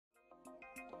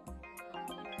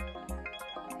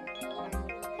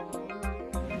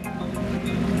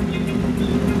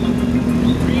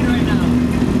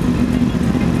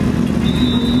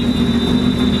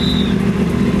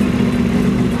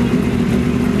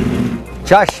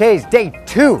Josh Hayes, day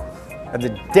 2 of the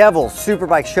Devils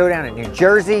Superbike Showdown in New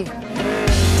Jersey.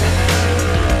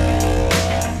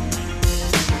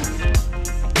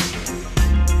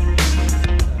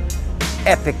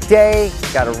 Epic day,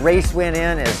 got a race win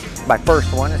in as my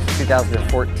first one as the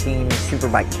 2014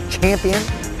 Superbike Champion.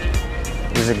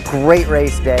 It was a great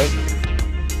race day.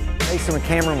 Racing with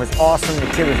Cameron was awesome. The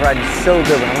kid was riding so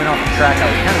good. When I went off the track, I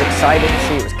was kind of excited to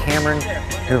see it was Cameron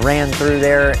who ran through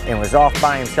there and was off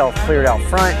by himself, cleared out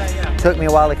front. Took me a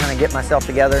while to kind of get myself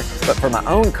together, but for my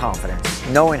own confidence,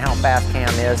 knowing how fast Cam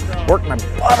is, worked my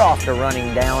butt off to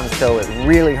running down, so it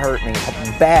really hurt me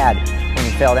bad when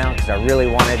he fell down because I really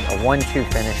wanted a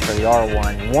 1-2 finish for the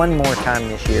R1 one more time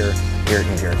this year here at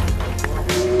New Jersey.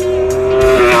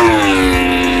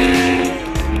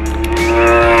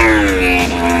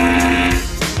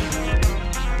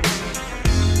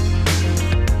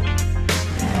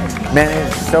 Man, it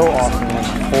is so awesome to win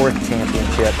my 4th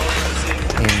championship.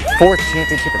 In 4th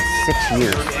championship in 6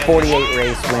 years. 48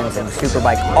 race wins in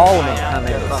Superbike, all of them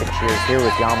coming in 6 years here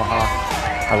with Yamaha.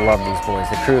 I love these boys.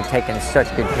 The crew have taken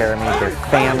such good care of me, their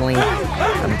family.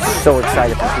 I'm so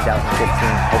excited for 2015.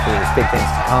 Hopefully there's big things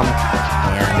to come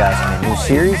and some new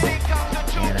series.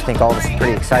 And I think all of us are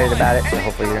pretty excited about it, so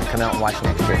hopefully you're going to come out and watch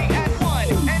next year.